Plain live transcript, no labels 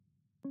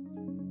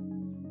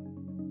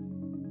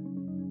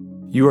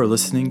You are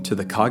listening to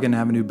the Coggin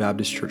Avenue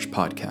Baptist Church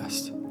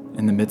podcast.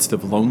 In the midst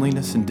of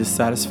loneliness and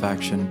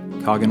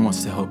dissatisfaction, Coggin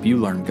wants to help you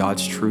learn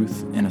God's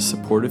truth in a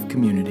supportive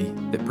community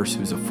that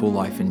pursues a full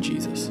life in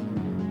Jesus.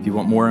 If you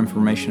want more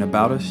information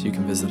about us, you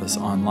can visit us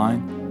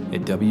online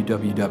at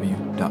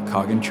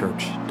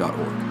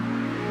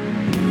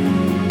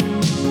www.cogginchurch.org.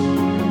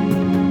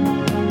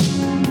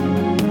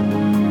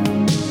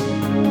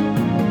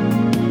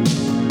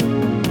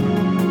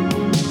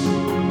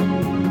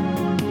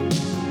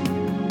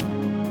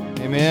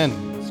 Amen.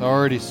 It's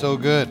already so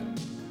good.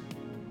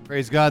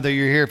 Praise God that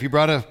you're here. If you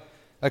brought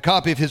a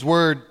copy of His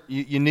Word,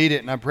 you need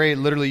it. And I pray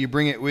literally you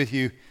bring it with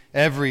you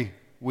every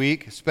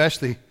week,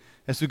 especially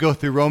as we go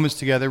through Romans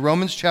together.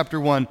 Romans chapter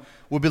 1,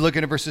 we'll be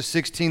looking at verses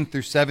 16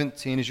 through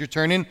 17. As you're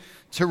turning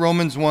to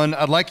Romans 1,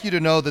 I'd like you to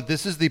know that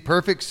this is the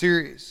perfect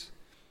series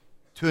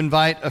to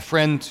invite a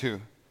friend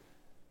to.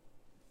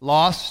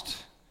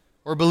 Lost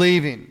or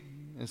believing.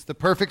 It's the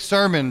perfect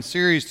sermon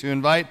series to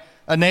invite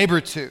a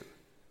neighbor to.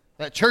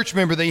 That church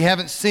member that you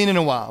haven't seen in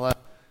a while.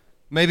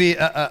 Maybe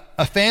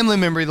a family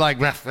member like,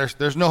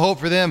 there's no hope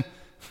for them.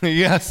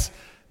 Yes,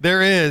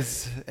 there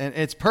is. And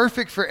it's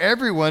perfect for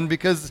everyone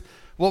because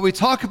what we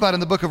talk about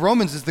in the book of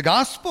Romans is the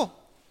gospel.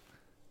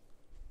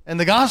 And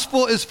the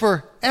gospel is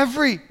for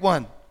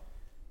everyone,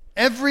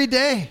 every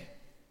day.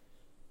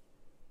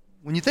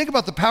 When you think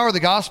about the power of the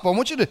gospel, I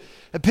want you to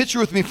picture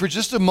with me for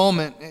just a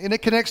moment, and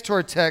it connects to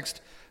our text,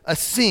 a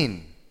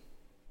scene.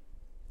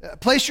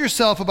 Place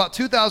yourself about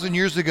 2,000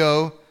 years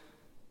ago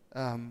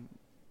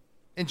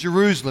in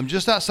Jerusalem,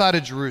 just outside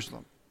of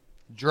Jerusalem,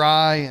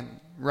 dry and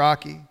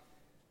rocky,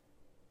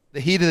 the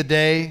heat of the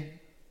day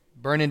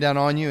burning down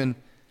on you, and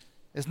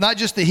it's not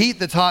just the heat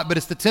that's hot, but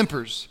it's the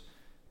tempers.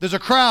 There's a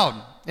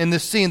crowd in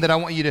this scene that I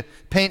want you to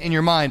paint in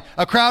your mind.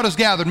 A crowd is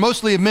gathered,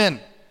 mostly of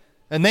men,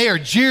 and they are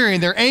jeering,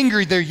 they're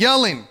angry, they're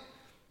yelling,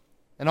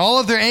 and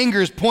all of their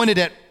anger is pointed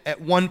at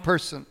one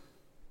person,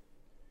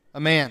 a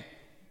man,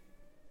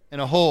 in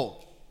a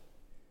hole,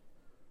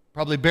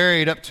 probably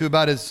buried up to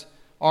about his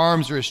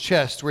arms or his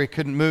chest where he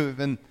couldn't move.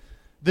 And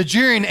the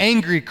jeering,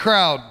 angry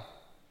crowd,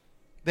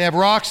 they have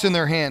rocks in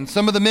their hands.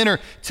 Some of the men are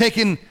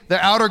taking their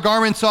outer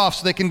garments off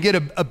so they can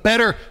get a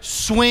better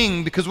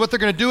swing, because what they're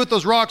going to do with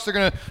those rocks, they're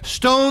going to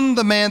stone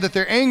the man that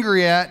they're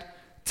angry at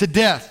to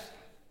death.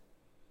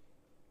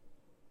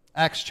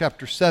 Acts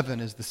chapter 7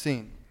 is the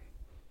scene.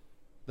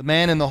 The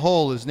man in the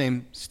hole is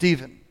named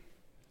Stephen.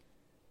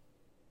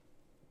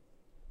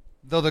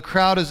 Though the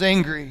crowd is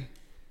angry,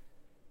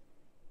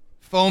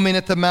 foaming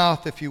at the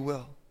mouth, if you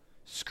will,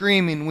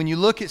 screaming. When you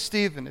look at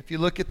Stephen, if you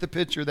look at the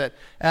picture that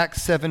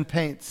Acts 7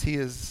 paints, he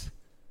is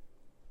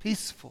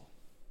peaceful.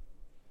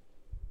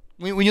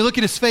 When you look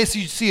at his face,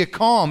 you see a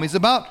calm. He's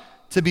about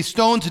to be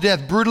stoned to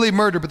death, brutally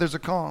murdered, but there's a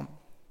calm.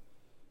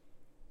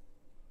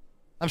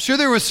 I'm sure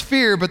there was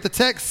fear, but the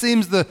text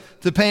seems to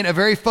paint a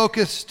very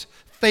focused,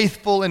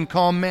 faithful, and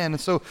calm man. And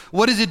so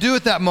what does he do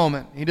at that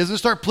moment? He doesn't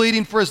start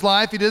pleading for his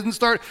life. He doesn't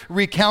start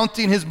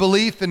recounting his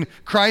belief in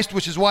Christ,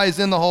 which is why he's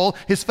in the hole,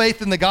 his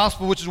faith in the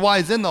gospel, which is why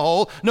he's in the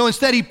hole. No,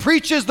 instead he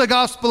preaches the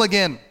gospel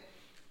again,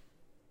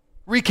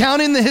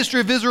 recounting the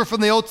history of Israel from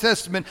the Old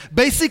Testament,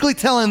 basically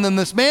telling them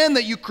this man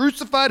that you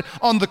crucified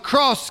on the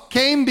cross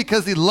came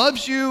because he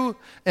loves you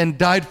and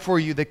died for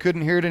you. They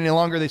couldn't hear it any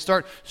longer. They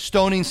start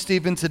stoning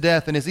Stephen to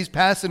death. And as he's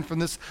passing from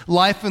this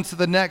life into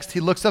the next, he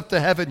looks up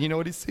to heaven. You know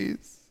what he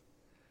sees?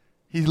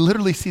 He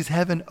literally sees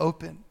heaven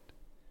opened.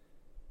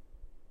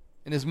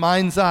 In his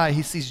mind's eye,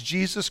 he sees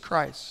Jesus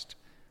Christ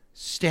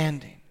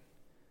standing.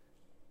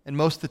 And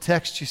most of the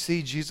text you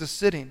see Jesus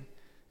sitting,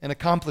 an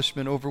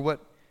accomplishment over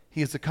what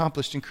he has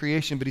accomplished in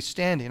creation, but he's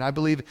standing, I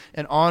believe,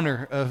 in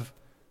honor of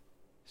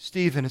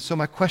Stephen. And so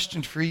my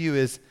question for you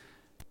is,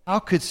 how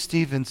could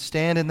Stephen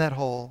stand in that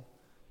hole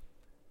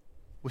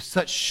with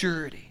such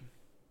surety?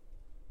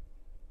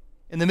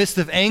 In the midst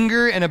of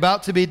anger and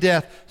about to be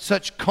death,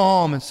 such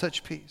calm and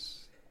such peace.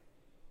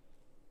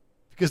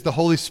 Because the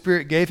Holy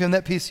Spirit gave him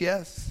that peace,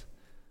 yes.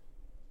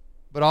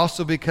 But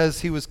also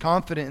because he was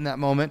confident in that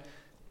moment,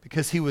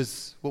 because he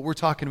was, what we're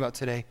talking about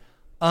today,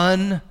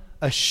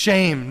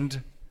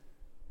 unashamed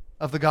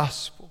of the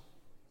gospel.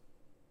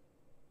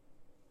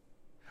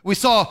 We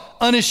saw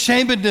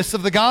unashamedness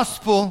of the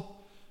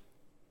gospel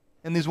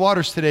in these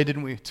waters today,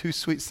 didn't we? Two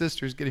sweet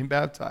sisters getting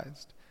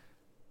baptized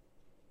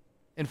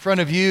in front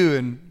of you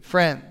and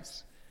friends,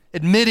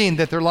 admitting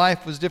that their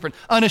life was different.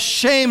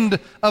 Unashamed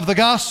of the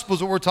gospel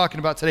is what we're talking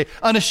about today.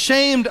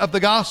 Unashamed of the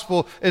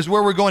gospel is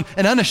where we're going.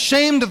 And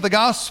unashamed of the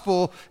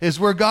gospel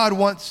is where God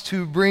wants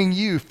to bring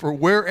you for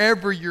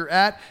wherever you're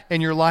at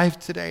in your life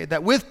today.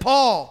 That with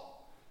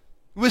Paul,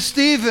 with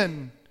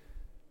Stephen,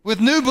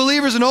 with new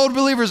believers and old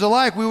believers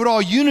alike, we would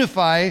all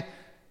unify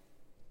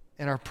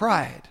in our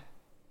pride,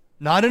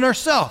 not in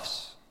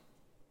ourselves.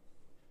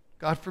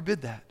 God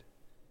forbid that.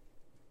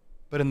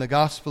 But in the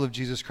gospel of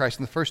Jesus Christ.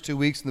 In the first 2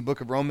 weeks in the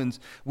book of Romans,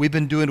 we've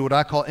been doing what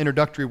I call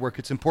introductory work.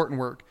 It's important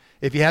work.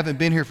 If you haven't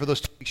been here for those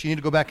 2 weeks, you need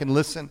to go back and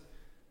listen.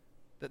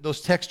 that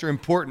those texts are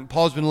important.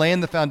 Paul's been laying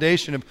the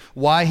foundation of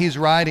why he's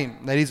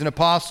writing, that he's an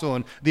apostle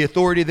and the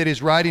authority that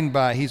he's writing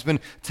by. He's been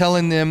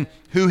telling them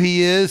who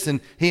he is,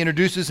 and he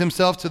introduces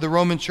himself to the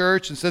Roman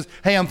church and says,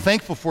 hey, I'm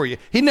thankful for you.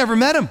 He never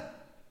met him.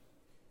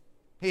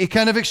 He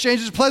kind of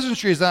exchanges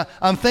pleasantries.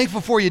 I'm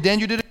thankful for you, Dan.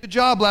 You did a good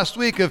job last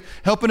week of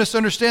helping us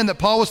understand that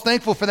Paul was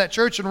thankful for that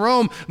church in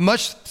Rome,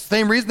 much the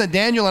same reason that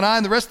Daniel and I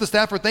and the rest of the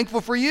staff are thankful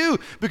for you,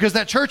 because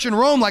that church in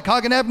Rome, like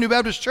Hagen Avenue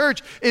Baptist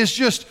Church, is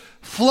just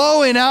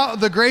flowing out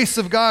the grace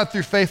of God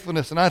through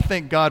faithfulness, and I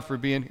thank God for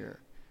being here.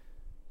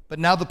 But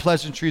now the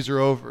pleasantries are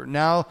over.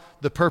 Now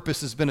the purpose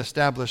has been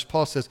established.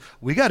 Paul says,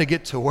 we got to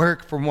get to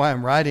work from why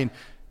I'm writing.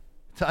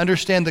 To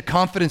understand the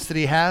confidence that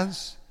he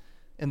has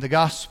in the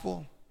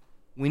gospel,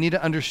 we need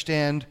to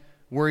understand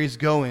where he's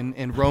going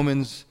in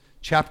Romans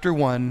chapter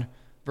 1,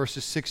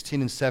 verses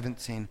 16 and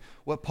 17.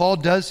 What Paul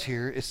does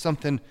here is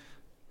something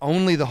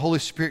only the Holy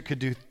Spirit could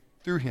do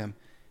through him.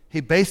 He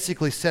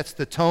basically sets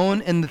the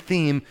tone and the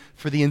theme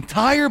for the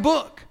entire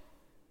book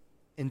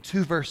in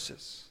 2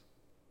 verses.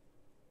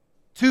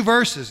 2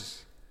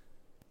 verses.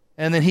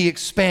 And then he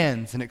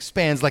expands and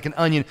expands like an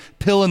onion,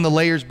 peeling the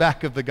layers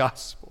back of the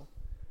gospel.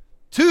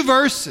 2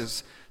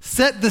 verses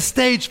set the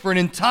stage for an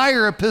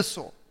entire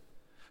epistle.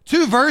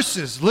 2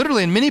 verses,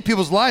 literally in many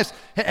people's lives,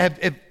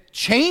 have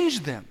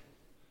changed them.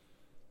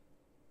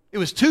 It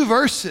was 2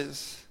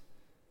 verses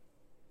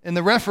in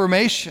the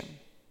Reformation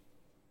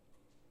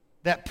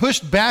that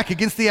pushed back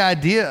against the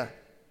idea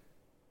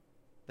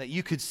that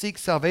you could seek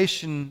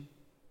salvation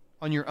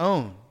on your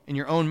own, in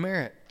your own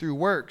merit, through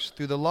works,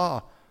 through the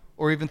law,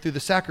 or even through the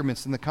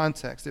sacraments in the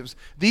context. It was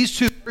these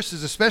 2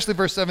 verses, especially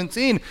verse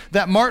 17,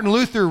 that Martin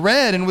Luther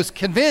read and was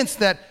convinced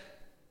that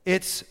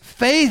it's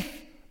faith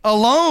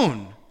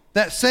alone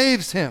that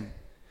saves him,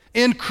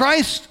 in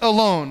Christ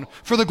alone,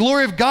 for the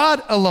glory of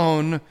God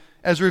alone,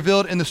 as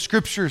revealed in the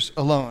Scriptures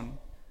alone.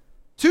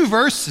 2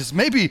 verses,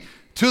 maybe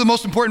 2 of the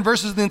most important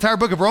verses in the entire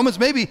book of Romans,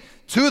 maybe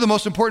 2 of the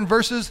most important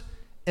verses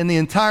in the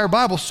entire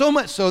Bible, so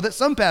much so that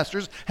some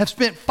pastors have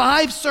spent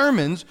 5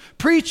 sermons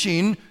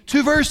preaching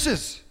 2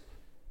 verses.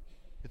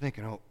 You're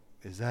thinking, oh,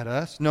 is that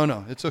us?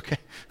 No, it's okay.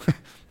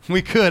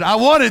 We could. I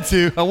wanted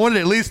to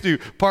at least do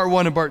part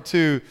 1 and part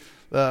 2.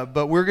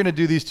 But we're going to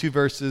do these 2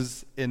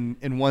 verses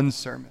in one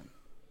sermon.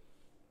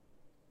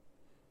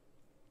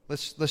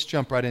 Let's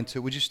jump right into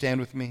it. Would you stand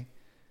with me?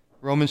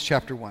 Romans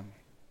chapter 1.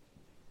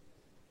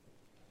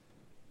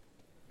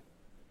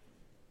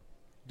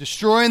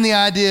 Destroying the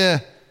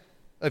idea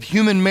of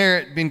human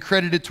merit being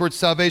credited towards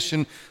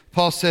salvation,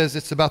 Paul says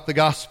it's about the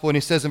gospel. And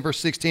he says in verse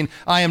 16,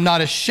 I am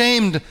not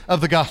ashamed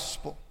of the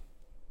gospel.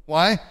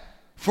 Why?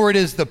 For it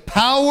is the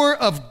power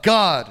of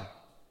God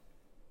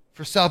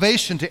for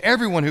salvation to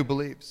everyone who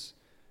believes.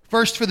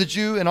 First for the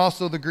Jew and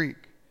also the Greek.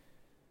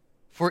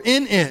 For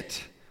in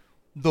it,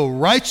 the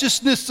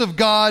righteousness of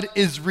God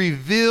is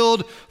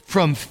revealed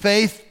from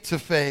faith to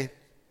faith,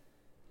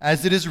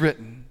 as it is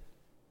written,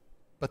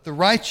 but the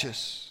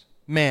righteous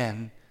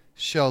man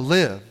shall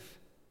live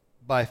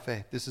by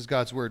faith. This is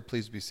God's word.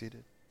 Please be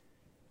seated.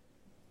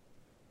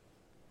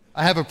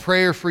 I have a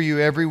prayer for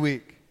you every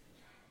week,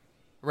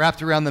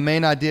 wrapped around the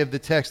main idea of the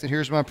text, and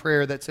here's my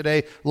prayer, that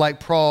today, like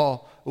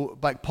Paul,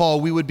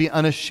 we would be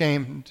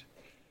unashamed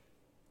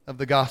of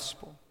the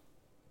gospel.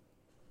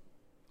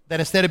 That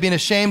instead of being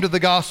ashamed of the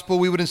gospel,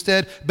 we would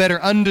instead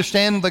better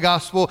understand the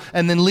gospel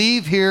and then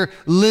leave here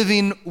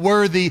living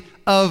worthy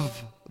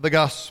of the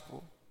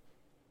gospel.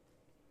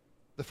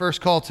 The first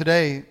call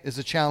today is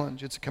a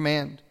challenge. It's a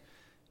command.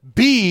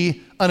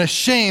 Be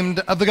unashamed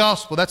of the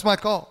gospel. That's my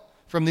call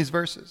from these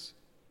verses.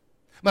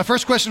 My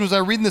first question was, I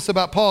was reading this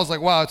about Paul, I was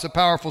like, wow, it's a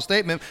powerful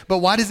statement, but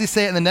why does he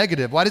say it in the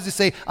negative? Why does he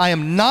say, I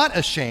am not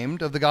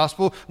ashamed of the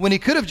gospel, when he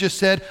could have just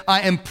said,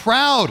 I am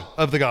proud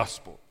of the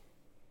gospel?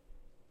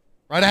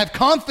 Right? I have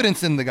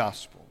confidence in the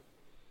gospel.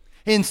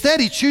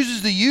 Instead, he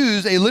chooses to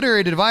use a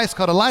literary device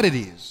called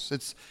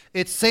elatides.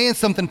 It's saying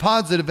something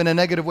positive in a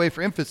negative way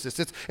for emphasis.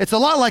 It's a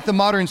lot like the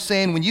modern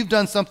saying, when you've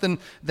done something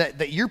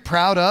that you're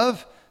proud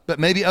of, but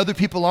maybe other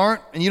people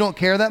aren't, and you don't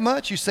care that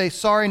much, you say,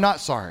 sorry, not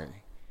sorry.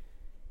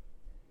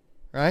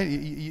 Right?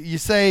 You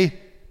say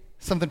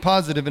something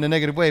positive in a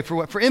negative way. For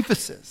what? For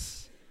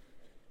emphasis.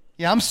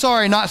 Yeah, I'm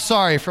sorry, not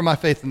sorry for my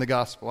faith in the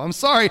gospel. I'm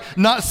sorry,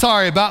 not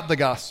sorry about the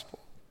gospel.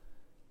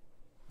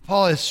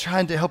 Paul is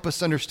trying to help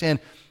us understand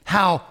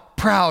how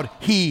proud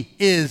he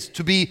is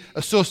to be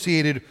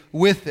associated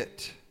with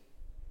it.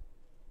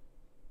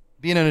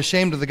 Being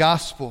unashamed of the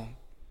gospel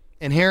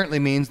inherently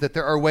means that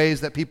there are ways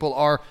that people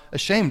are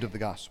ashamed of the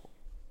gospel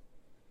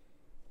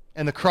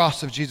and the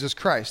cross of Jesus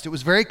Christ. It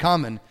was very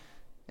common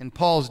in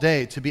Paul's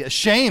day to be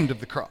ashamed of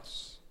the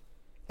cross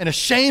and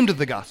ashamed of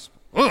the gospel.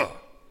 Ugh,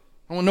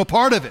 I want no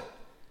part of it.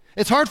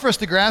 It's hard for us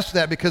to grasp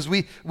that because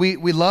we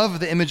love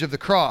the image of the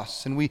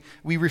cross, and we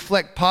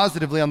reflect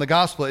positively on the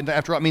gospel. And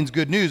after all, it means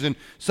good news. And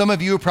some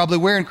of you are probably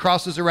wearing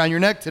crosses around your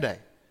neck today.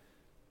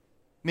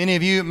 Many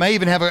of you may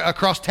even have a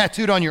cross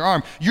tattooed on your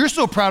arm. You're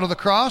so proud of the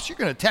cross, you're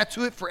going to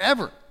tattoo it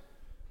forever.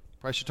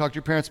 Probably should talk to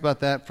your parents about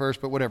that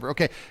first, but whatever.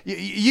 Okay,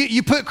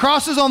 you put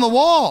crosses on the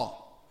wall.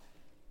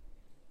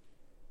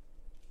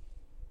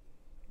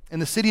 in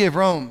the city of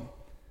Rome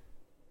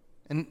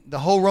and the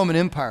whole Roman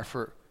Empire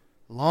for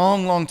a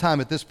long, long time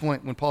at this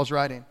point when Paul's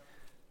writing,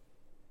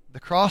 the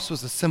cross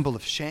was a symbol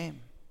of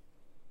shame.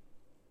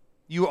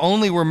 You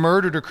only were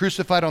murdered or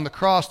crucified on the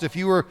cross if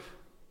you were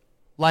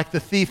like the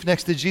thief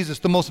next to Jesus,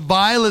 the most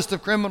vilest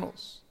of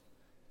criminals.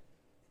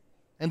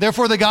 And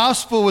therefore the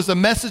gospel was a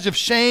message of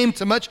shame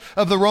to much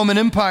of the Roman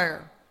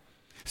Empire.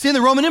 See, in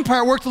the Roman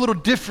Empire, it worked a little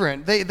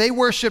different. They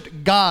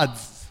worshipped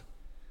gods.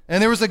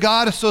 And there was a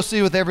god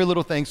associated with every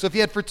little thing. So if you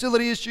had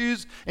fertility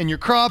issues in your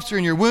crops or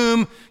in your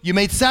womb, you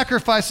made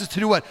sacrifices to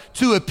do what?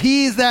 To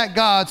appease that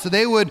god so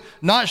they would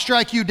not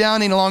strike you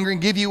down any longer and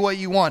give you what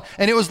you want.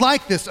 And it was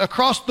like this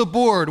across the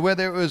board,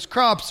 whether it was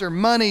crops or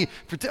money,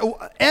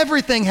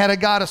 everything had a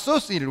god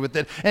associated with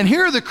it. And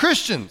here are the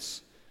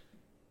Christians.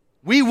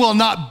 We will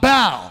not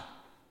bow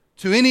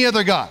to any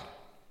other god.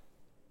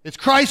 It's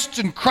Christ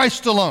and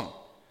Christ alone.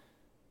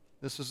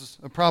 This was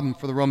a problem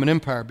for the Roman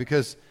Empire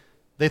because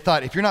they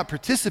thought if you're not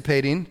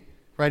participating,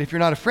 right, if you're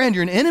not a friend,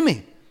 you're an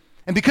enemy.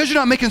 And because you're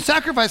not making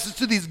sacrifices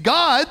to these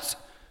gods,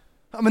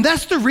 I mean,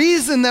 that's the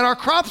reason that our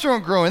crops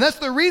aren't growing. That's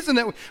the reason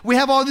that we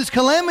have all these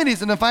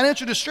calamities and the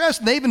financial distress.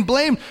 And they even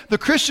blamed the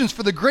Christians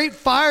for the great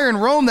fire in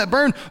Rome that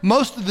burned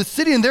most of the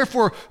city. And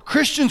therefore,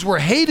 Christians were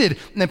hated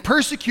and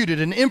persecuted.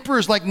 And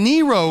emperors like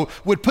Nero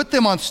would put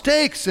them on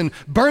stakes and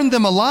burn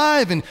them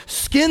alive and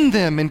skin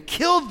them and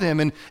kill them.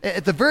 And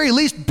at the very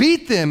least,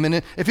 beat them. And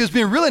if he was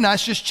being really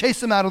nice, just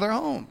chase them out of their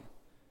home.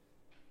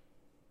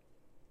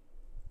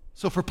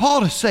 So for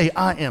Paul to say,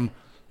 I am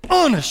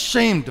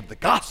unashamed of the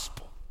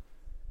gospel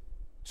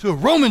to a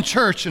Roman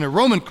church and a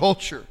Roman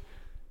culture,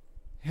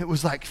 it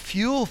was like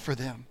fuel for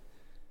them.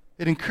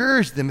 It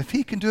encouraged them. If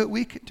he can do it,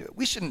 we can do it.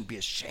 We shouldn't be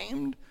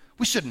ashamed.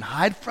 We shouldn't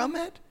hide from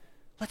it.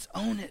 Let's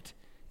own it,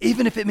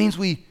 even if it means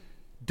we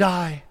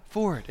die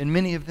for it. And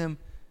many of them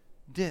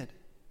did.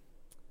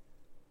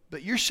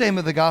 But your shame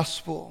of the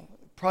gospel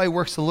probably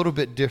works a little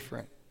bit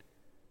different.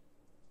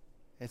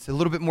 It's a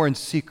little bit more in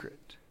secret.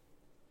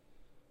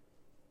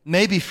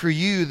 Maybe for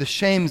you, the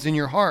shame's in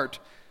your heart,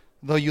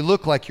 though you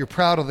look like you're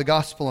proud of the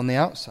gospel on the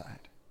outside.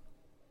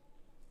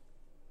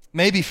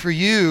 Maybe for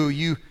you,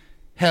 you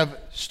have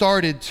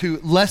started to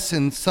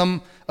lessen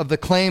some of the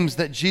claims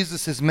that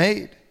Jesus has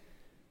made.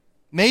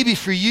 Maybe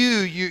for you,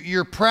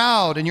 you're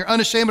proud and you're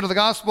unashamed of the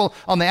gospel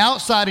on the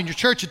outside in your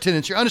church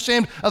attendance. You're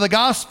unashamed of the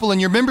gospel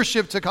in your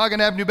membership to Coggin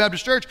Avenue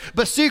Baptist Church,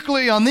 but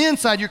secretly on the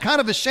inside, you're kind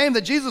of ashamed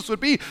that Jesus would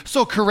be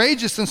so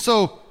courageous and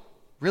so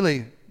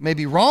really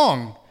maybe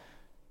wrong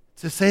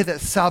to say that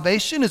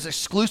salvation is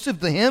exclusive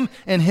to him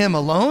and him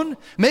alone.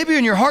 Maybe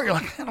in your heart you're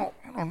like, I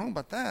don't know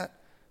about that.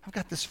 I've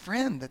got this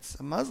friend that's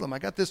a Muslim. I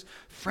got this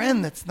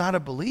friend that's not a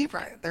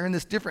believer. They're in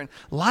this different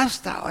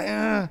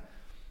lifestyle.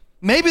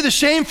 Maybe the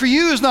shame for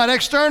you is not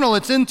external,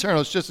 it's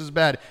internal. It's just as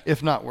bad,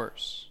 if not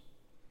worse.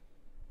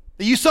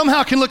 That you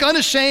somehow can look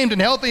unashamed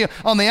and healthy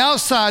on the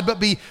outside, but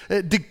be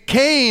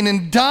decaying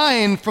and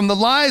dying from the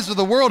lies of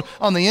the world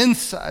on the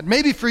inside.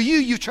 Maybe for you,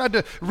 you've tried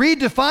to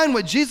redefine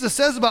what Jesus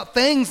says about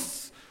things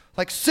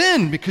like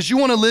sin because you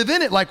want to live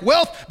in it, like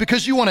wealth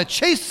because you want to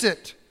chase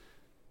it,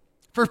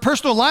 for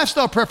personal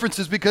lifestyle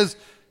preferences because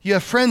you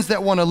have friends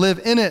that want to live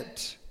in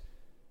it.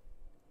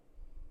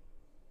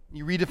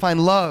 You redefine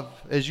love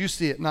as you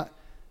see it, not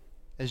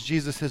as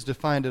Jesus has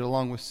defined it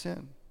along with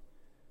sin.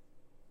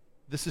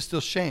 This is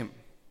still shame,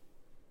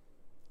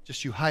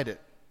 just you hide it.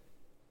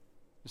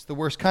 It's the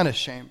worst kind of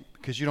shame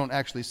because you don't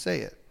actually say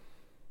it,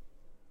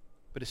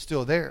 but it's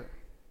still there.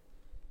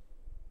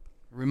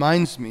 It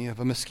reminds me of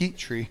a mesquite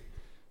tree.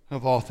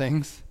 Of all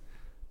things.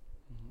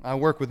 I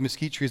work with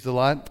mesquite trees a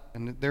lot,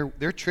 and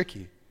they're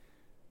tricky.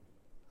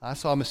 I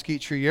saw a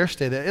mesquite tree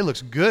yesterday that it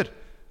looks good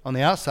on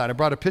the outside. I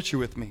brought a picture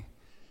with me.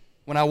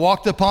 When I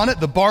walked up on it,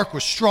 the bark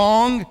was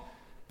strong,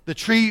 the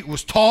tree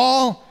was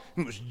tall,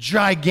 it was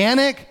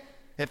gigantic.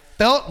 It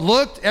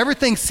looked,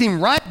 everything seemed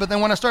right, but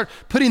then when I started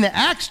putting the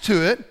axe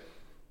to it,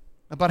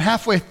 about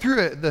halfway through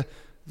it,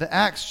 the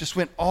axe just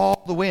went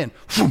all the way in.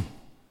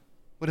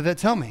 What did that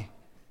tell me?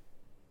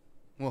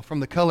 Well,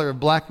 from the color of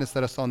blackness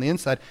that I saw on the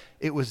inside,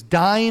 it was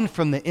dying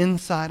from the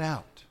inside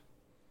out,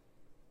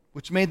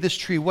 which made this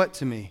tree what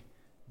to me?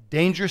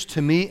 Dangerous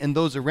to me and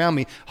those around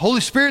me. Holy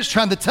Spirit's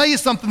trying to tell you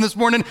something this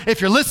morning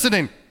if you're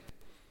listening.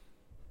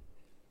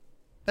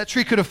 That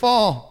tree could have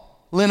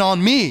fallen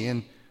on me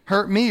and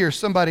hurt me or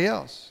somebody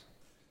else.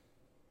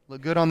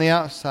 Look good on the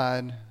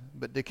outside,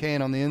 but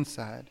decaying on the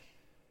inside.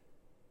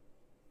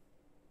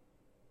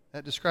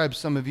 That describes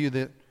some of you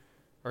that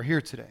are here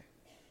today.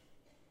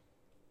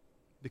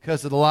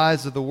 Because of the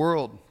lies of the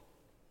world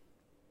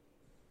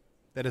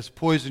that has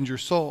poisoned your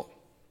soul,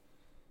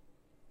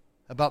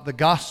 about the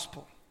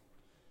gospel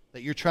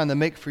that you're trying to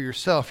make for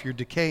yourself, you're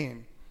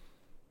decaying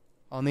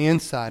on the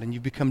inside and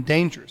you've become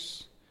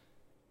dangerous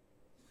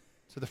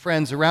to the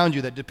friends around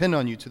you that depend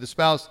on you, to the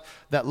spouse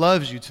that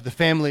loves you, to the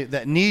family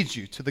that needs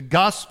you, to the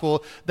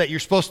gospel that you're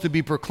supposed to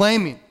be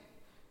proclaiming.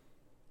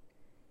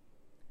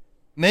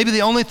 Maybe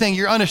the only thing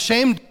you're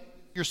unashamed of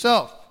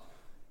yourself.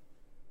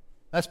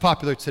 That's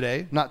popular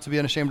today, not to be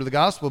unashamed of the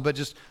gospel, but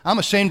just I'm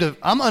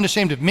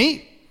unashamed of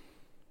me.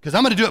 because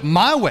I'm going to do it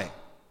my way.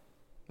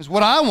 It's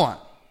what I want.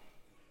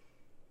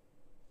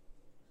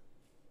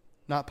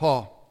 Not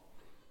Paul.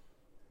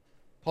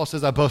 Paul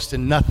says, I boast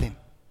in nothing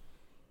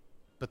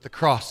but the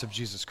cross of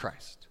Jesus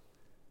Christ.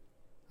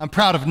 I'm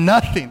proud of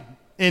nothing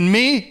in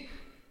me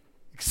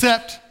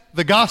except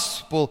the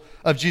gospel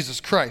of Jesus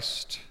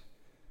Christ.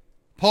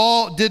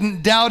 Paul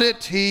didn't doubt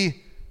it.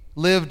 He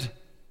lived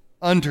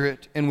under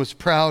it and was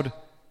proud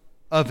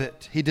of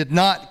it. He did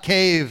not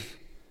cave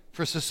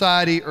for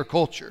society or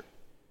culture.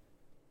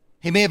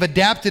 He may have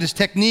adapted his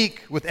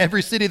technique with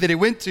every city that he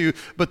went to,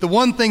 but the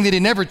one thing that he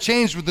never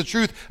changed was the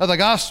truth of the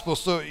gospel.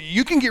 So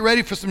you can get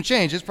ready for some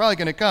change. It's probably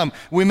going to come.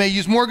 We may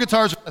use more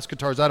guitars or less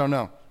guitars. I don't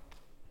know.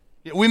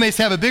 We may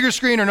have a bigger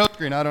screen or no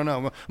screen. I don't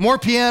know. More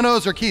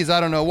pianos or keys. I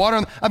don't know. I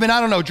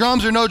don't know.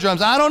 Drums or no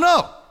drums. I don't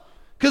know.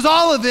 Because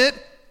all of it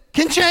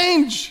can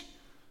change.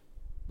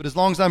 But as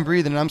long as I'm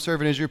breathing and I'm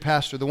serving as your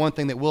pastor, the one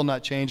thing that will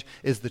not change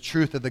is the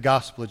truth of the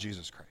gospel of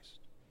Jesus Christ.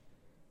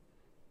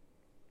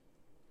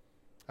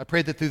 I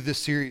pray that through this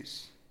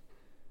series,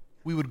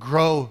 we would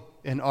grow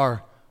in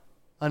our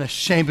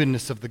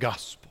unashamedness of the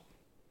gospel.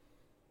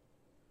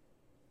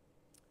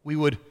 We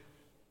would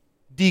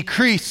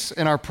decrease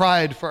in our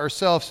pride for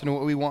ourselves and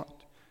what we want,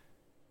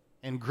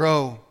 and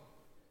grow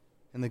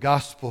in the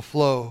gospel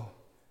flow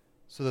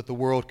so that the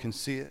world can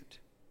see it.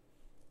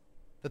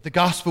 That the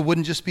gospel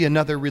wouldn't just be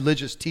another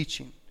religious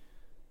teaching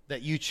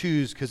that you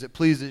choose because it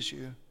pleases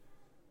you,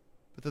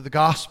 but that the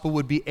gospel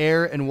would be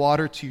air and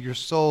water to your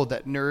soul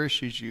that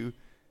nourishes you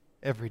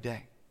every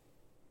day.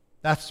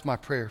 That's my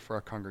prayer for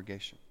our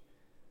congregation.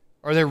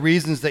 Are there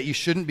reasons that you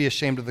shouldn't be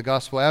ashamed of the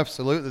gospel?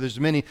 Absolutely. There's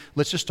many.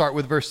 Let's just start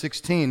with verse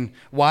 16.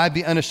 Why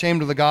be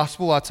unashamed of the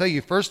gospel? I'll tell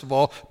you, first of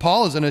all,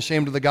 Paul is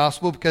unashamed of the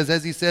gospel because,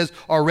 as he says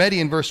already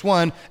in verse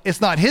 1,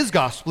 it's not his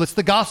gospel. It's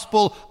the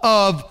gospel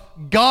of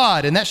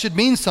God, and that should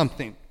mean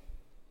something,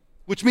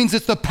 which means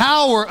it's the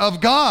power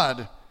of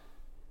God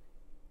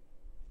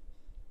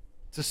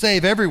to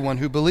save everyone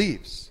who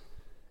believes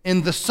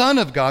in the Son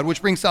of God,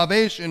 which brings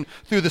salvation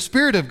through the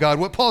Spirit of God.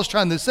 What Paul's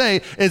trying to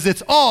say is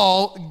it's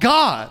all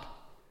God.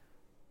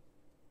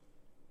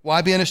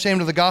 Why be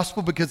unashamed of the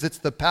gospel? Because it's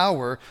the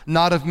power,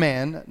 not of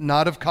man,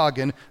 not of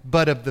Kagan,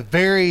 but of the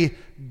very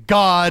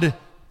God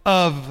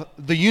of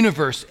the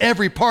universe.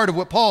 Every part of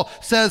what Paul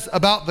says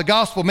about the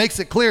gospel makes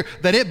it clear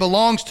that it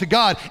belongs to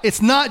God.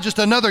 It's not just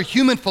another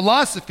human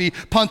philosophy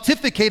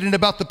pontificating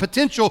about the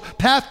potential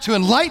path to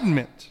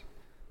enlightenment.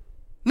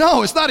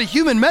 No, it's not a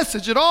human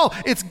message at all.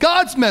 It's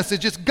God's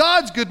message. It's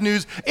God's good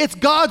news. It's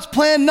God's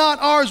plan, not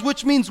ours,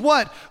 which means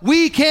what?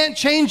 We can't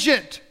change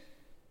it.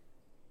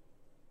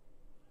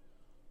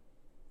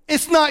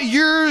 It's not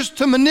yours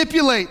to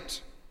manipulate.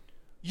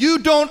 You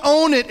don't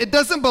own it. It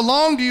doesn't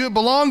belong to you. It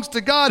belongs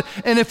to God.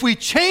 And if we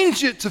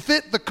change it to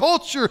fit the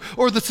culture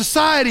or the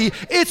society,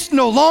 it's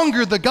no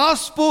longer the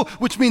gospel,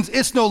 which means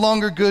it's no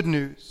longer good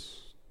news.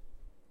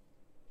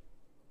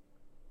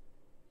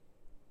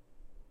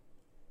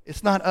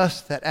 It's not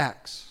us that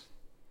acts.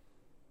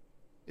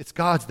 It's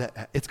God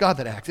that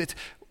acts.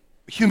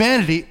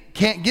 Humanity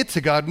can't get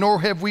to God,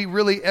 nor have we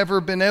really ever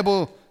been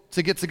able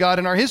to get to God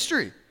in our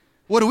history.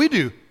 What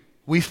do?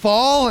 We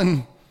fall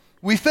and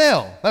we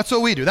fail. That's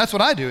what we do. That's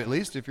what I do, at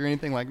least, if you're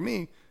anything like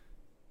me.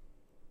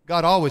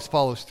 God always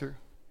follows through.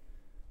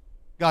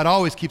 God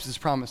always keeps his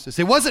promises.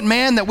 It wasn't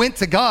man that went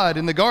to God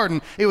in the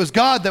garden. It was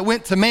God that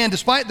went to man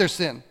despite their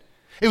sin.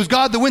 It was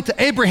God that went to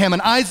Abraham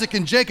and Isaac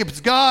and Jacob.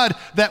 It's God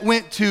that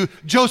went to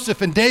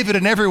Joseph and David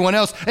and everyone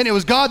else. And it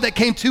was God that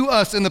came to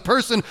us in the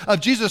person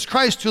of Jesus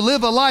Christ to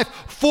live a life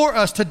for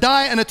us, to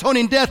die an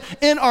atoning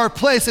death in our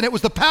place. And it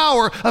was the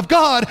power of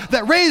God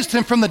that raised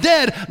him from the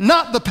dead,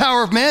 not the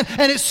power of man.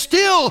 And it's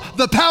still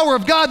the power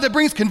of God that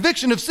brings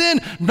conviction of sin,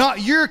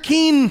 not your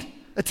keen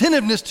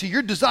attentiveness to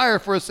your desire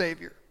for a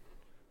Savior.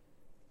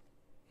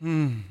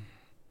 The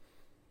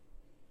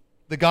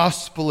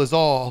gospel is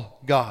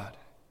all God.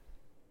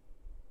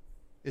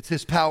 It's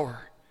his power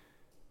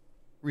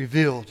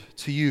revealed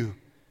to you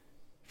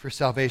for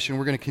salvation.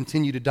 We're going to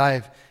continue to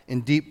dive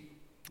in deep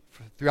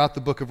throughout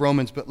the book of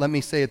Romans, but let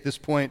me say at this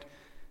point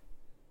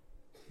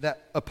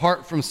that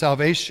apart from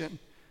salvation,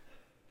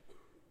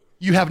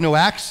 you have no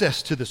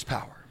access to this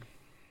power.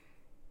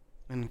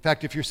 And in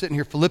fact, if you're sitting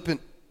here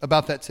flippant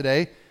about that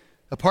today,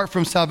 apart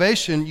from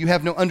salvation, you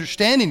have no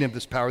understanding of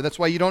this power. That's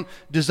why you don't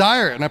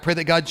desire it. And I pray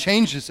that God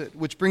changes it,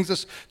 which brings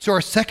us to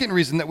our second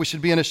reason that we should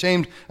be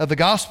unashamed of the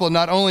gospel.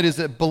 Not only does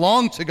it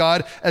belong to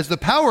God as the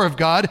power of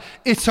God,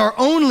 it's our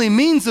only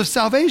means of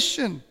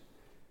salvation.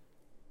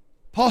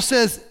 Paul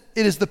says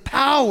it is the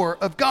power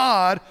of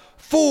God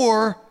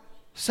for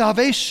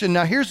salvation.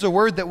 Now, here's a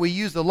word that we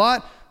use a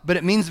lot, but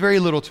it means very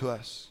little to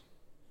us.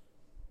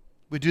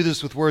 We do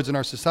this with words in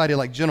our society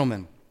like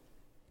gentlemen.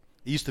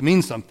 It used to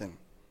mean something.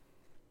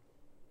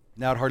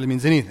 Now it hardly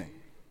means anything.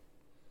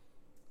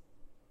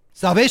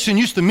 Salvation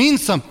used to mean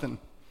something,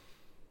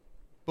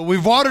 but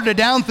we've watered it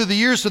down through the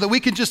years so that we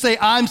can just say,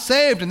 I'm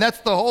saved, and that's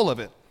the whole of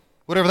it.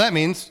 Whatever that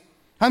means.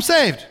 I'm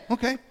saved.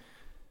 Okay.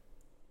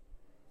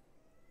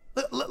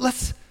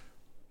 Let's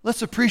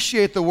Let's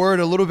appreciate the word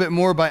a little bit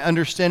more by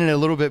understanding it a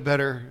little bit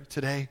better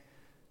today.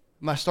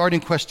 My starting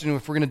question,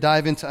 if we're going to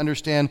dive in to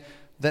understand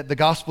that the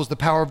gospel is the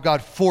power of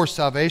God for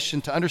salvation,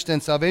 to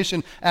understand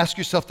salvation, ask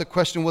yourself the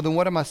question, well, then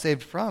what am I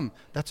saved from?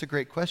 That's a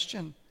great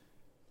question.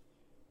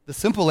 The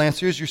simple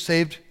answer is you're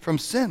saved from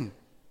sin.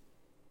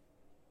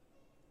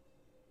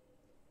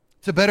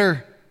 To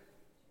better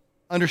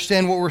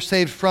understand what we're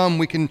saved from,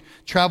 we can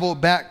travel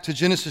back to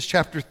Genesis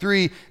chapter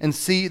 3 and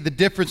see the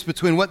difference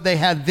between what they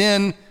had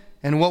then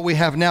and what we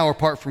have now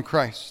apart from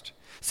Christ.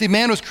 See,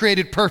 man was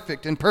created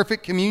perfect, in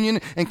perfect communion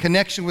and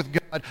connection with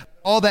God.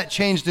 All that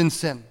changed in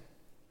sin.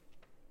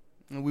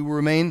 And we will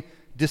remain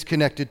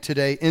disconnected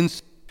today.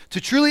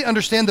 To truly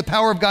understand the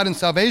power of God in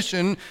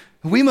salvation,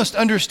 we must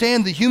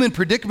understand the human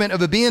predicament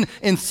of being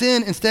in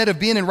sin instead of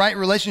being in right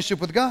relationship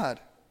with God.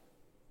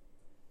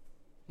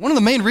 One of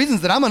the main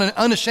reasons that I'm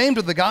unashamed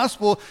of the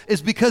gospel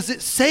is because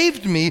it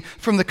saved me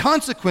from the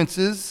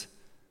consequences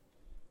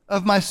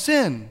of my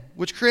sin,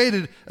 which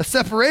created a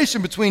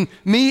separation between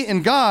me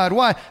and God.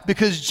 Why?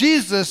 Because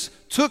Jesus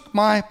took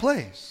my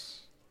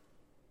place.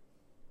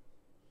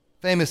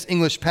 Famous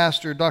English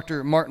pastor,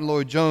 Dr. Martin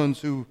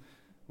Lloyd-Jones, who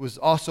was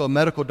also a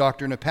medical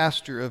doctor and a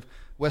pastor of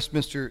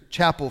Westminster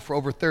Chapel for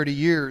over 30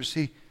 years,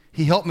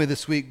 he helped me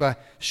this week by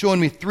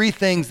showing me 3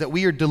 things that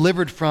we are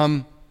delivered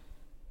from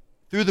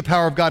through the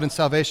power of God and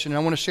salvation. And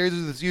I want to share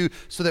this with you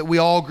so that we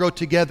all grow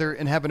together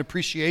and have an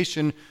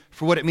appreciation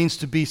for what it means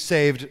to be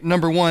saved.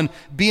 Number 1,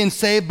 being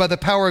saved by the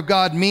power of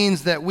God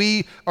means that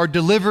we are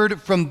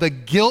delivered from the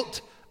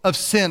guilt of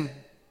sin.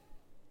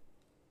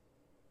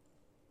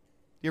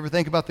 You ever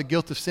think about the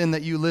guilt of sin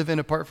that you live in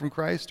apart from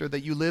Christ, or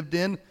that you lived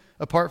in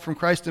apart from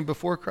Christ and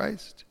before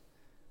Christ?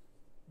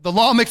 The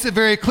law makes it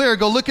very clear.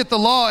 Go look at the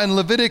law in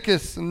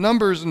Leviticus and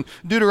Numbers and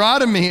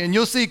Deuteronomy, and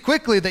you'll see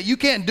quickly that you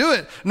can't do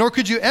it, nor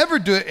could you ever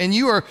do it, and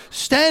you are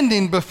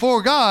standing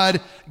before God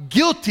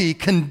guilty,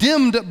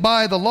 condemned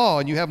by the law,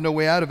 and you have no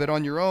way out of it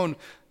on your own.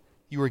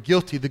 You are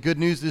guilty. The good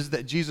news is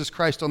that Jesus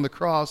Christ on the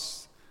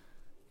cross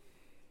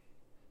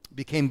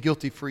became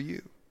guilty for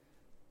you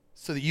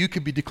so that you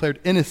could be declared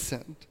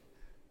innocent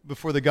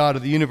before the God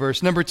of the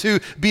universe. Number 2,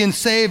 being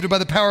saved by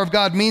the power of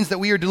God means that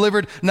we are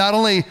delivered not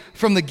only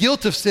from the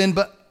guilt of sin,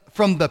 but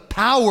from the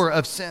power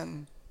of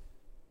sin.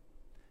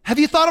 Have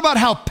you thought about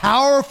how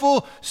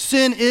powerful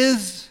sin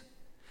is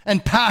and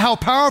how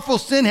powerful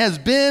sin has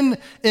been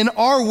in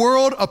our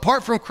world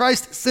apart from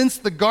Christ since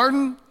the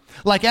garden?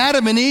 Like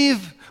Adam and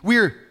Eve,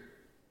 we're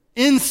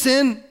in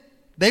sin.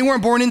 They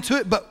weren't born into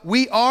it, but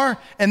we are.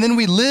 And then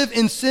we live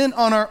in sin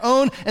on our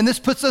own. And this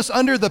puts us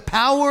under the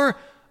power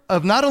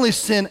of not only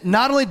sin,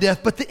 not only death,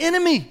 but the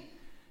enemy.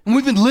 And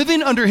we've been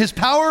living under his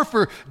power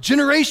for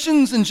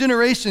generations and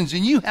generations,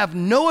 and you have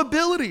no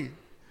ability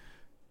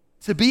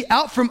to be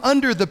out from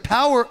under the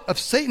power of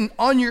Satan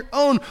on your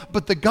own.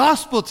 But the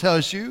gospel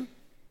tells you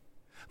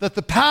that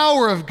the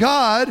power of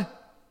God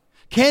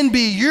can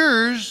be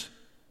yours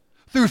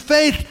through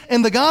faith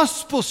in the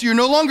gospel. So you're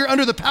no longer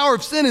under the power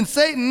of sin and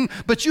Satan,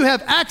 but you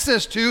have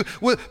access to,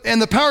 and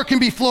the power can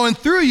be flowing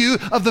through you,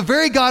 of the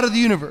very God of the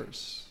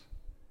universe.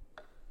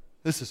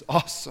 This is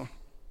awesome.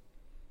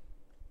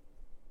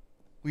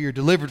 We are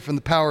delivered from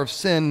the power of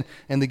sin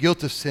and the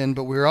guilt of sin,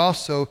 but we're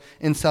also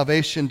in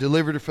salvation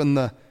delivered from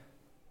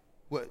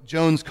what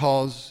Jones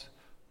calls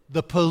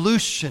the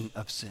pollution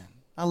of sin.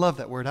 I love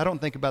that word. I don't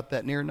think about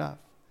that near enough.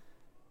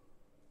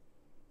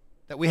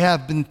 That we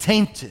have been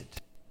tainted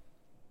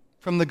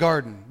from the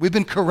garden. We've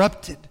been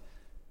corrupted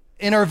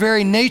in our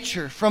very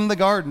nature from the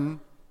garden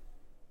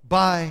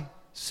by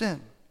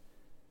sin.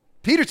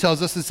 Peter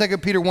tells us in 2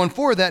 Peter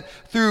 1:4 that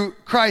through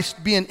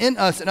Christ being in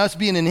us and us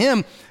being in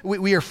him,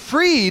 we are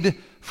freed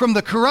from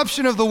the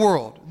corruption of the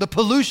world, the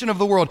pollution of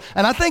the world.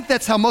 And I think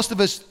that's how most of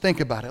us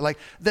think about it. Like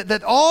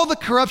that all the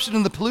corruption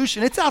and the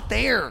pollution, it's out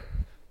there.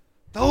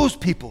 Those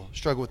people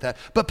struggle with that.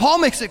 But Paul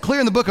makes it clear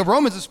in the book of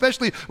Romans,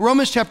 especially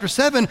Romans chapter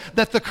 7,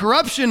 that the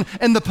corruption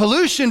and the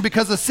pollution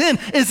because of sin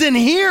is in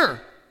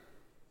here.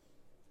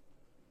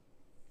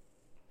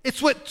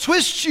 It's what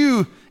twists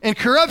you and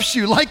corrupts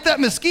you like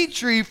that mesquite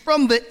tree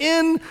from the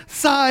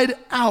inside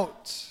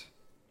out.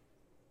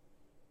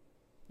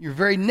 Your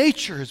very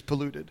nature is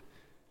polluted.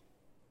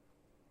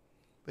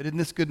 But isn't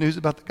this good news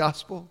about the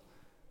gospel?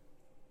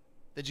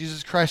 That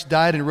Jesus Christ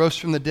died and rose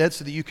from the dead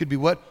so that you could be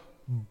what?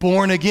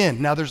 Born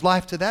again. Now there's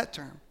life to that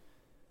term.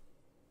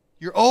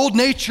 Your old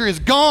nature is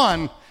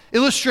gone,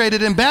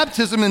 illustrated in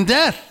baptism and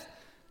death.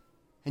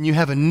 And you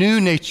have a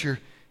new nature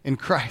in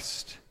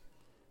Christ.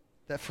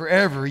 That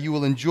forever you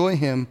will enjoy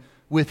him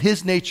with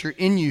his nature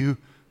in you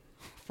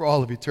for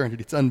all of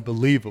eternity. It's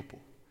unbelievable.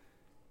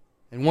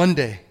 And one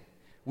day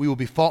we will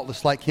be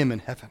faultless like him in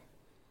heaven.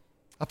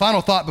 A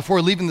final thought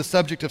before leaving the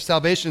subject of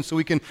salvation so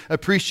we can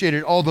appreciate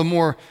it all the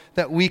more,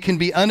 that we can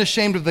be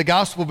unashamed of the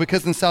gospel,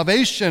 because in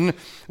salvation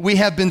we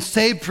have been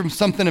saved from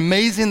something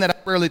amazing that I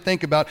rarely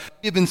think about.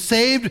 We have been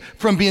saved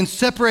from being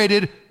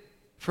separated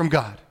from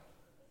God.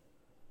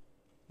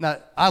 Now,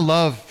 I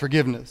love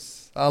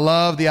forgiveness. I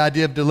love the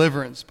idea of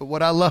deliverance, but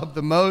what I love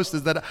the most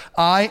is that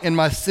I and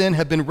my sin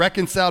have been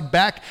reconciled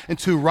back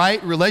into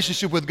right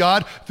relationship with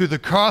God through the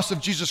cross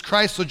of Jesus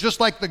Christ. So just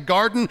like the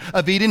Garden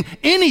of Eden,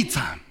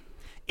 anytime,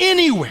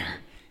 anywhere,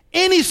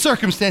 any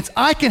circumstance,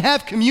 I can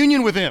have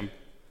communion with him.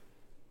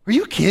 Are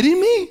you kidding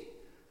me?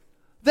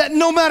 That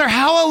no matter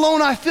how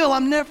alone I feel,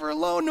 I'm never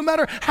alone. No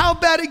matter how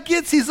bad it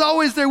gets, he's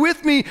always there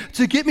with me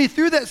to get me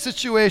through that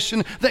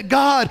situation. That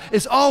God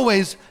is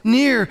always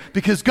near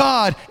because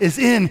God is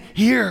in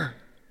here.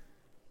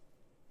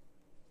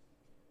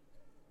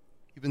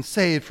 You've been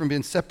saved from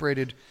being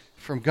separated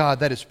from God.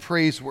 That is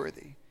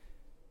praiseworthy.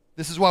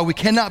 This is why we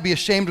cannot be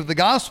ashamed of the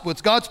gospel.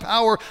 It's God's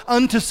power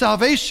unto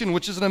salvation,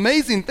 which is an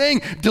amazing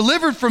thing.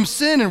 Delivered from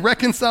sin and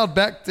reconciled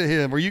back to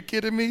him. Are you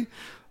kidding me?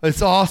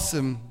 It's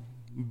awesome,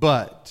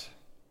 but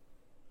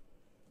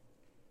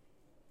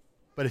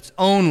it's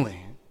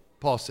only,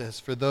 Paul says,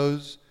 for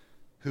those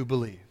who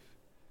believe.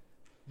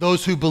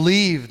 Those who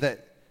believe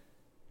that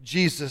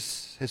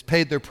Jesus has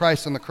paid their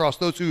price on the cross.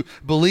 Those who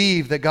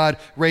believe that God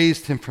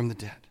raised him from the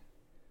dead.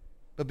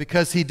 But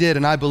because he did,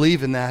 and I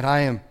believe in that,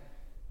 I am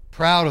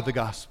proud of the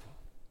gospel.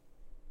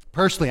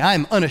 Personally, I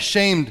am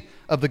unashamed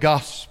of the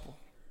gospel.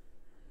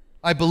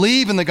 I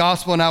believe in the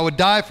gospel, and I would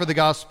die for the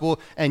gospel,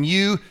 and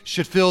you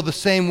should feel the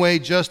same way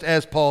just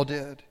as Paul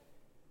did.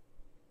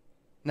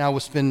 Now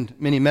we'll spend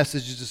many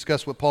messages to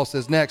discuss what Paul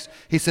says next.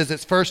 He says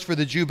it's first for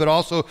the Jew, but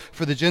also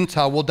for the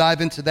Gentile. We'll dive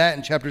into that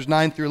in chapters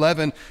 9 through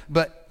 11.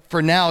 But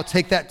for now,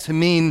 take that to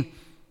mean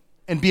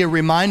and be a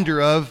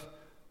reminder of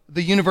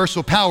the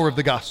universal power of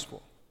the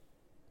gospel.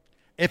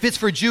 If it's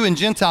for Jew and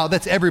Gentile,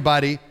 that's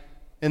everybody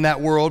in that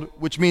world,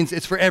 which means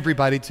it's for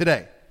everybody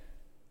today.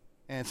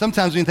 And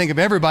sometimes when you think of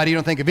everybody, you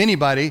don't think of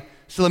anybody.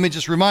 So let me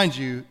just remind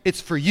you,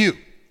 it's for you.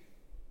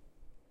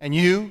 And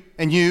you,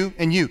 and you,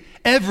 and you.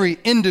 Every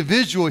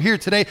individual here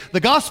today, the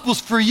gospel's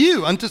for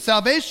you unto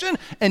salvation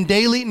and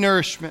daily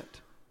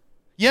nourishment.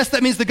 Yes,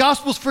 that means the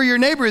gospel's for your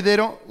neighbor they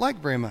don't like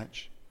very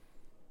much.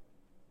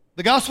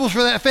 The gospel's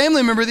for that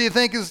family member that you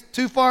think is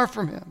too far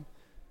from him.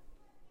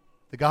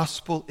 The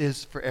gospel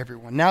is for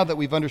everyone. Now that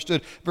we've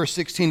understood verse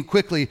 16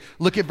 quickly,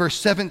 look at verse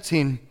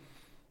 17.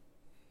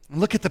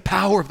 And look at the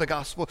power of the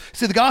gospel.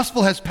 See, the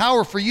gospel has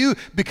power for you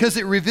because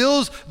it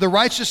reveals the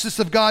righteousness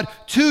of God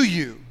to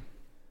you.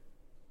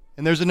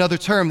 And there's another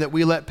term that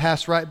we let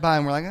pass right by,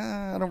 and we're like,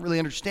 I don't really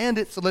understand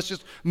it, so let's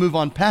just move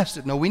on past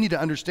it. No, we need to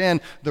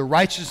understand the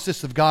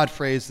righteousness of God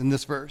phrase in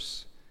this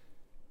verse.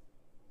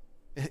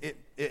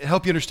 It'll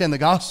help you understand the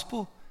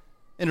gospel,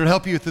 and it'll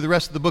help you through the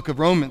rest of the book of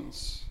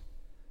Romans.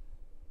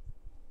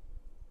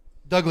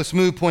 Douglas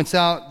Moo points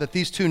out that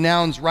these two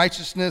nouns,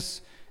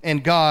 righteousness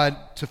and God,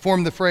 to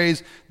form the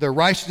phrase, the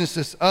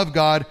righteousness of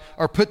God,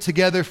 are put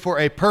together for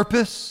a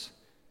purpose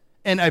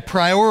and a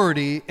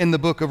priority in the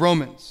book of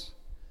Romans.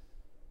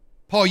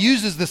 Paul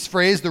uses this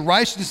phrase, the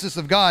righteousness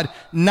of God,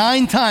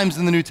 9 times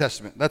in the New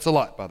Testament. That's a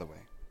lot, by the way.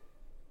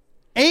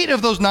 8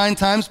 of those 9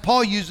 times,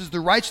 Paul uses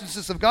the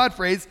righteousness of God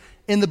phrase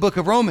in the book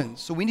of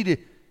Romans. So we need to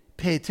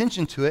pay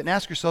attention to it and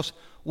ask yourselves,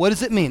 what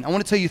does it mean? I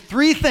want to tell you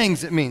 3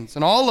 things it means,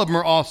 and all of them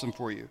are awesome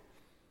for you.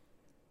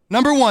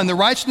 Number 1, the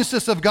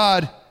righteousness of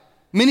God,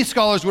 many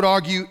scholars would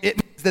argue it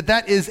means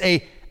that is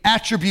an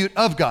attribute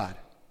of God,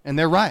 and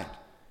they're right.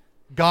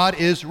 God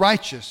is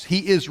righteous.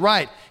 He is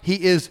right.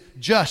 He is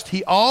just.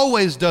 He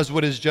always does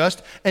what is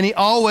just, and he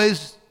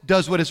always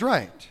does what is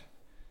right.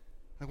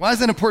 Why is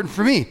that important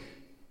for me?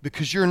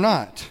 Because you're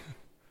not.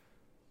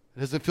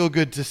 It doesn't feel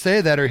good to say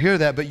that or hear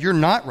that, but you're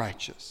not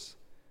righteous,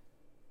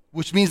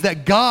 which means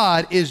that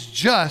God is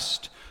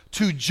just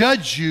to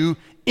judge you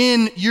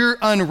in your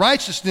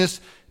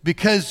unrighteousness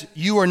because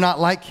you are not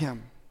like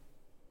him.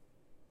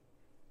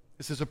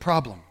 This is a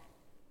problem.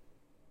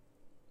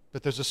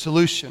 But there's a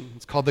solution.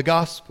 It's called the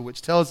gospel,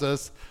 which tells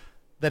us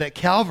that at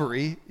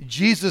Calvary,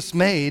 Jesus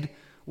made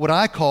what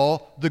I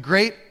call the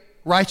great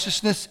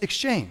righteousness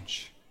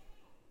exchange.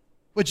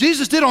 What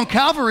Jesus did on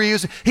Calvary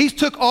is he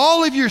took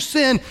all of your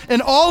sin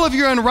and all of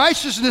your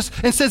unrighteousness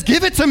and says,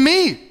 give it to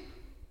me.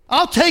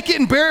 I'll take it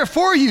and bear it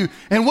for you.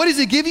 And what does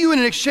he give you in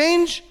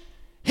exchange?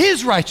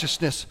 His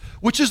righteousness,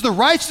 which is the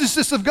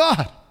righteousness of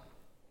God.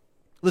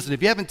 Listen,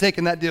 if you haven't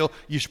taken that deal,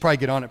 you should probably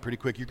get on it pretty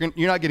quick.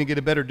 You're not going to get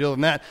a better deal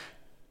than that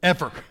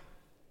ever.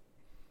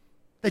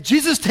 That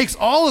Jesus takes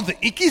all of the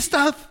icky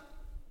stuff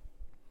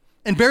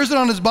and bears it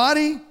on his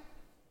body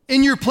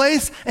in your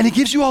place, and he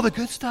gives you all the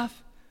good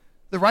stuff.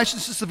 The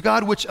righteousness of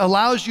God, which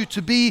allows you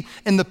to be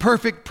in the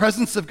perfect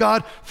presence of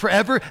God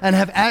forever and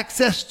have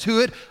access to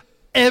it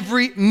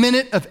every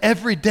minute of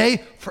every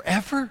day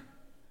forever.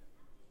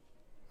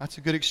 That's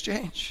a good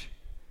exchange.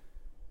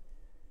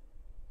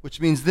 Which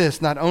means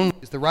this, not only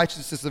is the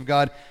righteousness of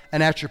God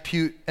an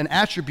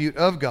attribute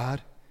of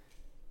God,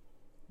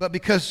 but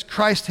because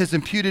Christ has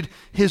imputed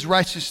his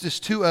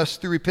righteousness to us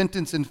through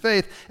repentance and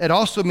faith, it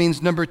also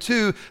means, number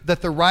 2,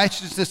 that the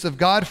righteousness of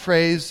God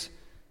phrase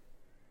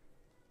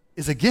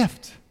is a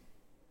gift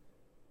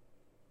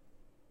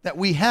that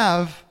we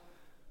have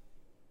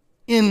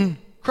in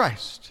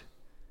Christ.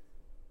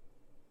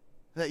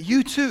 That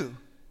you too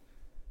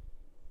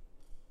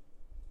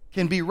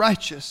can be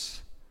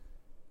righteous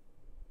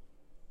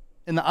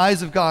in the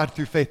eyes of God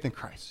through faith in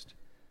Christ.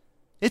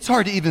 It's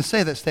hard to even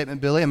say that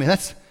statement, Billy. I mean,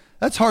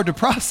 that's hard to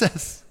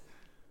process.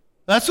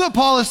 That's what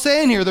Paul is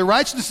saying here. The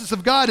righteousness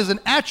of God is an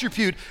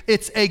attribute.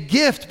 It's a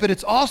gift, but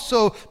it's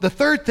also the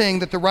third thing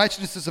that the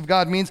righteousness of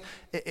God means.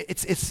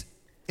 It's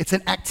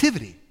an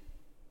activity.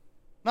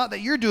 Not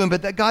that you're doing,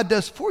 but that God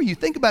does for you.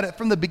 Think about it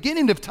from the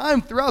beginning of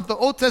time throughout the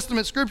Old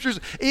Testament scriptures,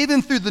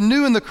 even through the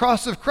new and the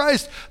cross of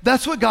Christ.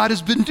 That's what God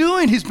has been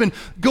doing. He's been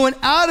going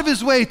out of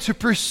his way to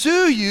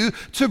pursue you,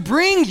 to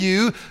bring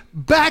you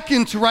back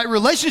into right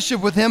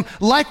relationship with him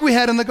like we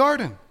had in the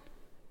garden.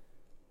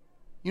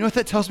 You know what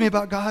that tells me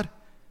about God?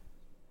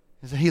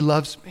 Is that he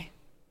loves me.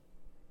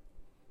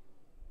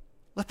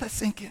 Let that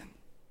sink in.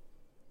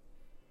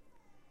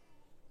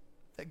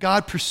 That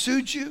God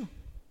pursued you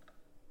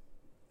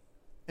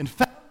and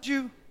found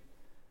you,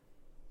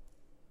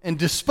 and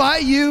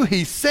despite you,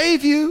 he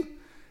saved you,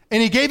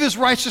 and he gave his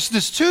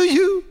righteousness to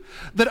you,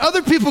 that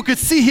other people could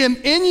see him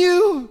in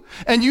you,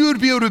 and you would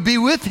be able to be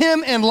with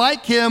him and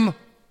like him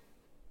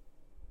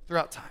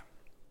throughout time.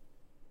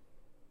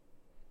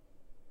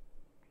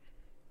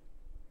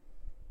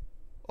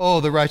 Oh,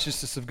 the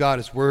righteousness of God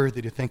is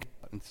worthy to think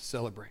about and to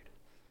celebrate.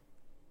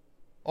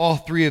 All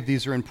three of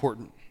these are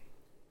important.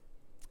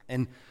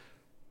 And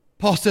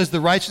Paul says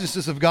the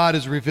righteousness of God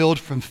is revealed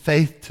from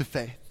faith to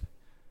faith.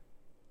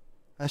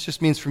 That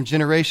just means from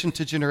generation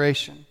to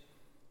generation,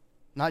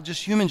 not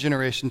just human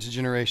generation to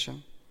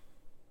generation.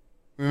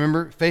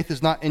 Remember, faith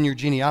is not in your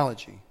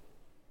genealogy,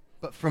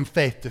 but from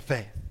faith to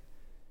faith.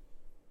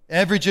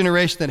 Every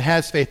generation that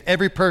has faith,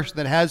 every person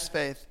that has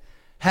faith,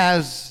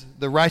 has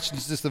the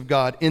righteousness of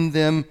God in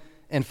them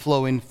and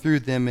flowing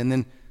through them. And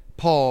then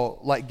Paul,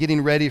 like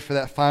getting ready for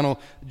that final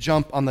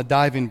jump on the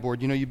diving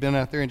board. You know, you've been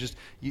out there and just,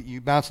 you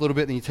bounce a little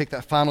bit, then you take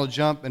that final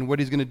jump, and what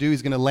he's going to do,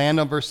 he's going to land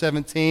on verse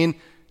 17,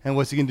 and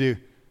what's he going to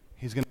do?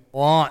 He's going to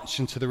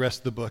launch into the rest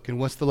of the book. And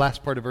what's the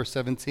last part of verse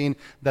 17?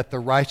 That the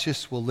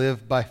righteous will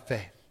live by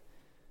faith.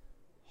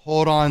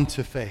 Hold on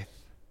to faith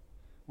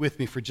with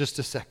me for just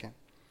a second.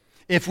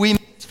 If we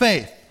miss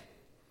faith,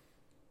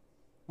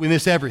 we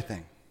miss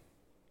everything.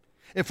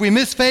 If we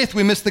miss faith,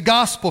 we miss the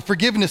gospel,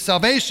 forgiveness,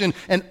 salvation,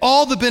 and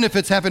all the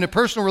benefits having a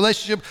personal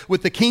relationship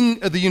with the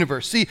King of the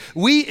universe. See,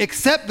 we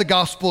accept the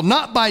gospel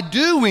not by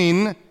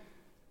doing,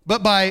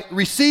 but by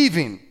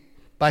receiving,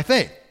 by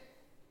faith.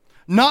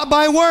 Not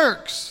by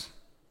works,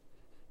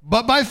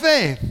 but by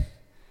faith.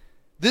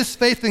 This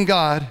faith in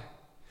God,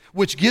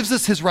 which gives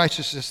us his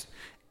righteousness,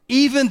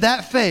 even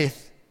that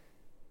faith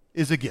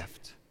is a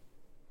gift.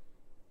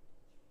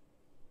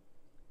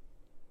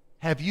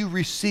 Have you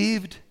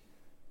received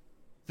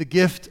the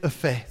gift of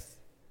faith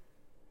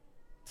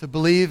to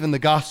believe in the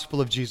gospel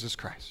of Jesus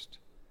Christ?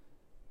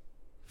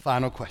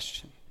 Final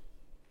question.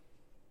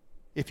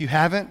 If you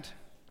haven't,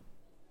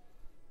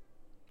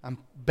 I'm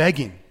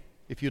begging,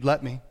 if you'd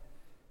let me,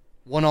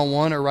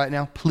 one-on-one or right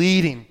now,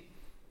 pleading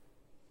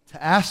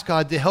to ask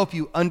God to help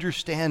you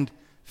understand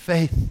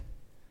faith.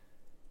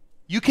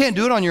 You can't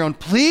do it on your own.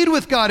 Plead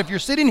with God. If you're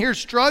sitting here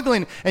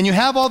struggling and you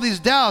have all these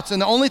doubts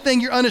and the only thing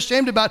you're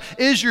unashamed about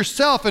is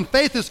yourself and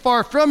faith is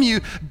far from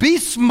you, be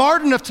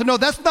smart enough to know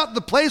that's not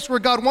the place where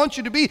God wants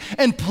you to be,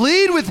 and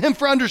plead with him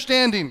for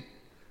understanding.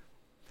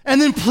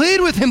 And then plead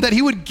with him that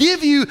he would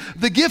give you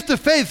the gift of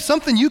faith,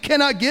 something you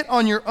cannot get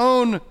on your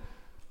own,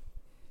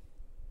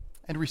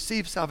 and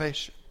receive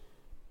salvation.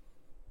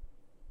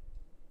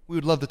 We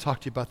would love to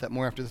talk to you about that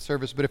more after the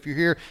service, but if you're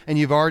here and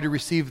you've already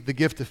received the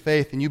gift of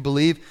faith and you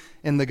believe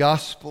in the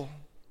gospel,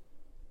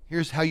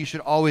 here's how you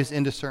should always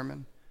end a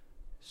sermon.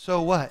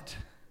 So what?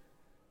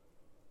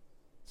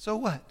 So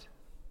what?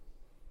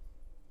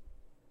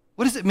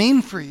 What does it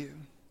mean for you?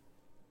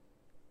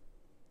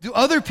 Do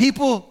other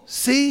people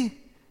see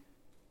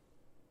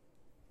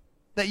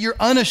that you're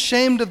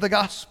unashamed of the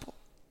gospel?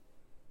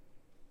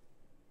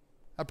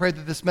 I pray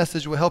that this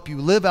message will help you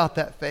live out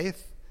that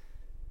faith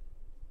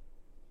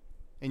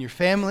in your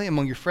family,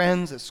 among your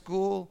friends, at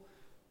school,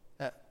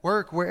 at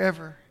work,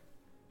 wherever.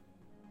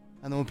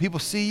 And then when people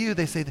see you,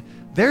 they say,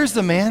 there's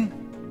a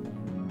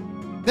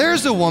man,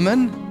 there's a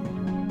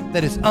woman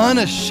that is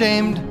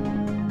unashamed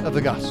of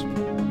the gospel.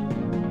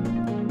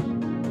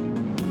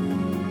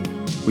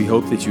 We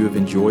hope that you have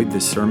enjoyed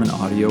this sermon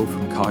audio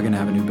from Coggin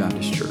Avenue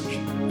Baptist Church.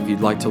 If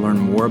you'd like to learn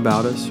more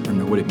about us or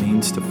know what it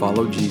means to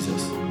follow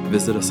Jesus,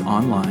 visit us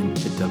online at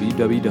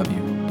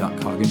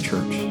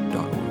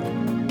www.cogginchurch.org.